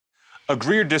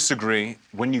Agree or disagree,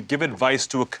 when you give advice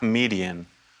to a comedian,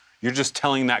 you're just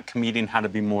telling that comedian how to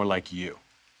be more like you.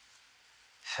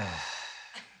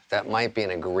 That might be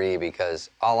an agree because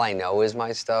all I know is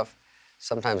my stuff.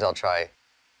 Sometimes I'll try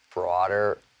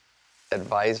broader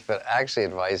advice, but actually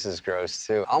advice is gross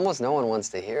too. Almost no one wants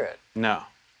to hear it. No.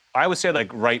 I would say, like,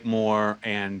 write more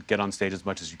and get on stage as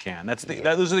much as you can.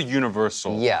 Those are the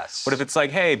universal. Yes. But if it's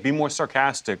like, hey, be more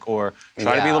sarcastic or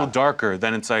try to be a little darker,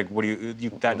 then it's like, what do you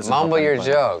that doesn't mumble help your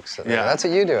anybody. jokes. Yeah. That's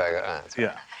what you do. I go, oh, that's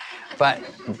Yeah.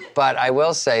 But I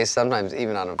will say sometimes,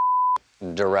 even on a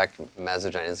direct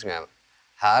message on Instagram,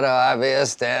 how do I be a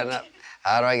stand-up?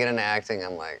 How do I get into acting?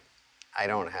 I'm like, I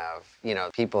don't have, you know,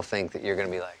 people think that you're gonna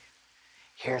be like,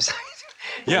 here's how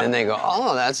you do it. And then they go,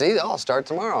 oh, that's easy. I'll start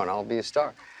tomorrow and I'll be a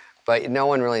star. But no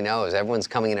one really knows. Everyone's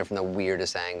coming in it from the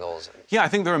weirdest angles. Yeah, I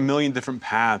think there are a million different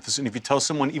paths. And if you tell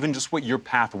someone even just what your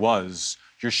path was,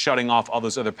 you're shutting off all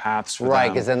those other paths for them. Right,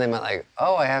 because then they might like,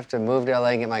 oh, I have to move to LA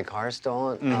and get my car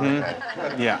stolen? Oh,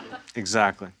 okay. Yeah,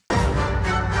 exactly.